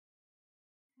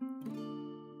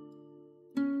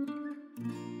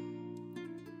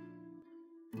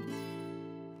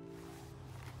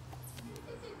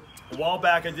A while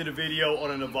back I did a video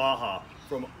on a Navaja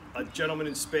from a gentleman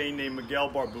in Spain named Miquel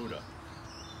Barbudo.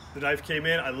 The knife came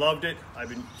in, I loved it, I've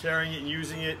been carrying it and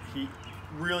using it. He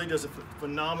really does a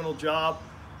phenomenal job.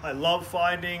 I love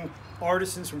finding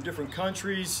artisans from different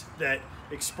countries that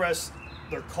express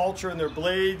their culture and their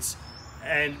blades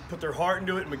and put their heart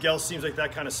into it. Miquel seems like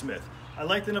that kind of smith. I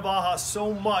like the Navaja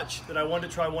so much that I wanted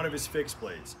to try one of his fixed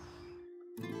blades.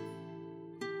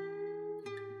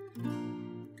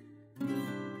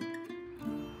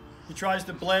 He tries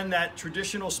to blend that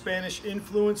traditional Spanish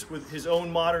influence with his own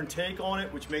modern take on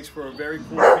it, which makes for a very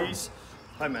cool piece.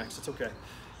 Hi Max, it's okay.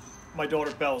 My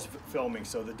daughter Belle's filming,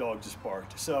 so the dog just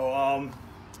barked. So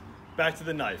back to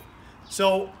the knife.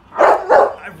 So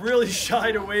I really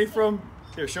shied away from,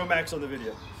 here, show Max on the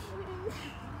video.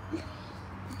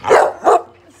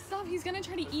 Stop, he's gonna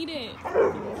try to eat it.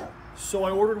 So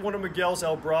I ordered one of Miquel's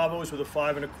El Bravos with a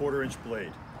 5 1/4 inch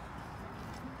blade.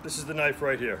 This is the knife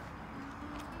right here.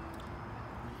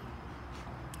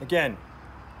 Again,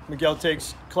 Miquel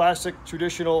takes classic,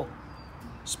 traditional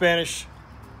Spanish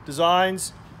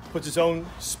designs, puts his own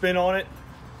spin on it.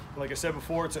 Like I said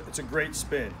before, it's a great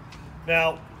spin.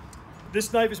 Now,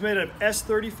 this knife is made out of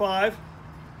S35,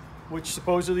 which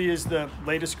supposedly is the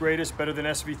latest, greatest, better than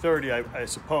SV30, I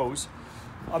suppose.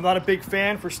 I'm not a big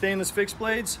fan for stainless fixed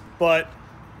blades, but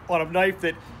on a knife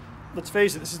that, let's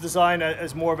face it, this is designed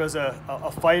as more of as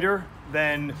a fighter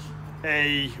than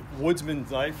a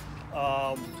woodsman's knife.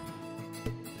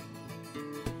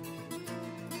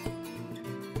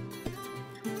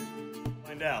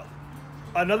 Find out.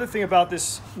 Another thing about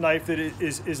this knife that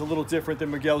is a little different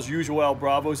than Miquel's usual El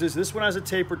Bravos is this one has a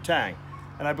tapered tang.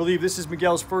 And I believe this is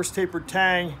Miquel's first tapered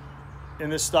tang in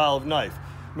this style of knife.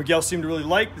 Miquel seemed to really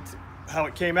like how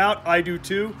it came out. I do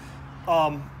too.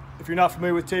 If you're not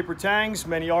familiar with tapered tangs,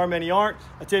 many are, many aren't.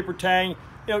 A tapered tang,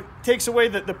 takes away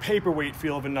the paperweight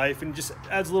feel of a knife and just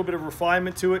adds a little bit of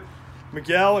refinement to it.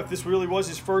 Miquel, if this really was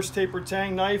his first tapered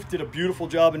tang knife, did a beautiful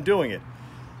job in doing it.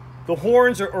 The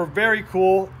horns are very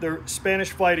cool. They're Spanish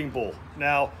fighting bull.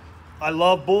 Now, I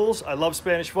love bulls. I love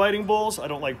Spanish fighting bulls. I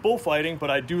don't like bullfighting, but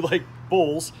I do like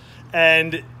bulls.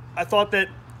 And I thought that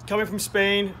coming from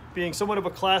Spain, being somewhat of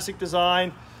a classic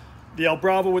design, the El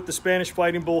Bravo with the Spanish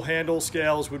fighting bull handle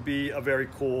scales would be a very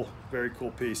cool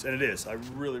piece. And it is. I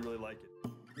really, really like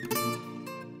it.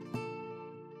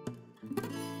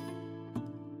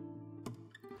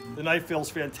 The knife feels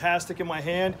fantastic in my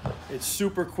hand. It's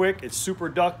super quick, it's super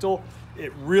ductile.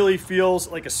 It really feels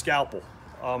like a scalpel.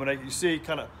 You see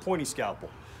kind of pointy scalpel.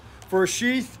 For a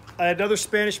sheath, I had another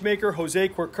Spanish maker,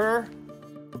 QUERCUR.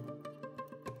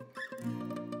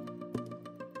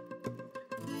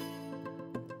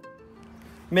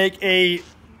 Make a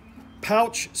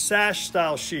pouch sash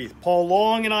style sheath. Paul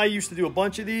Long and I used to do a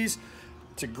bunch of these.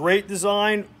 It's a great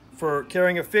design for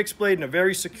carrying a fixed blade in a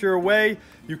very secure way.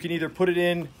 You can either put it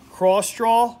in cross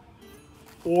draw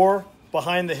or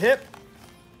behind the hip.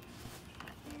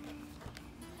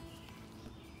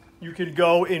 You can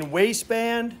go in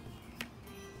waistband.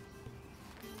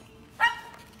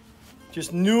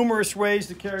 Just numerous ways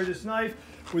to carry this knife.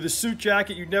 With a suit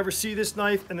jacket, you'd never see this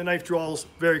knife, and the knife draws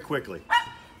very quickly.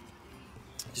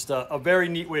 Just a very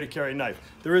neat way to carry a knife.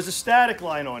 There is a static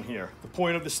line on here. The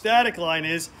point of the static line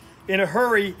is, in a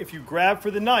hurry, if you grab for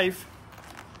the knife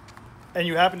and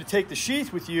you happen to take the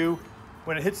sheath with you,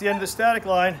 when it hits the end of the static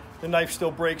line, the knife still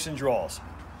breaks and draws.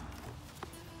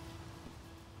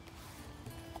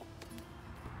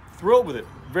 Thrilled with it.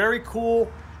 Very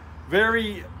cool,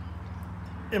 very,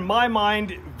 in my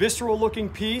mind, visceral looking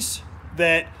piece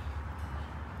that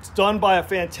it's done by a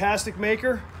fantastic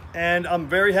maker, and I'm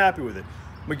very happy with it.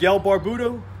 Miquel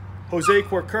Barbudo,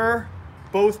 QUERCUR,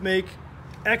 both make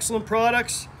excellent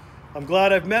products. I'm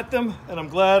glad I've met them, and I'm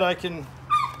glad I can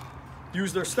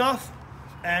use their stuff,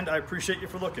 and I appreciate you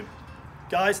for looking.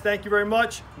 Guys, thank you very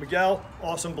much. Miquel,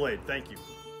 awesome blade. Thank you.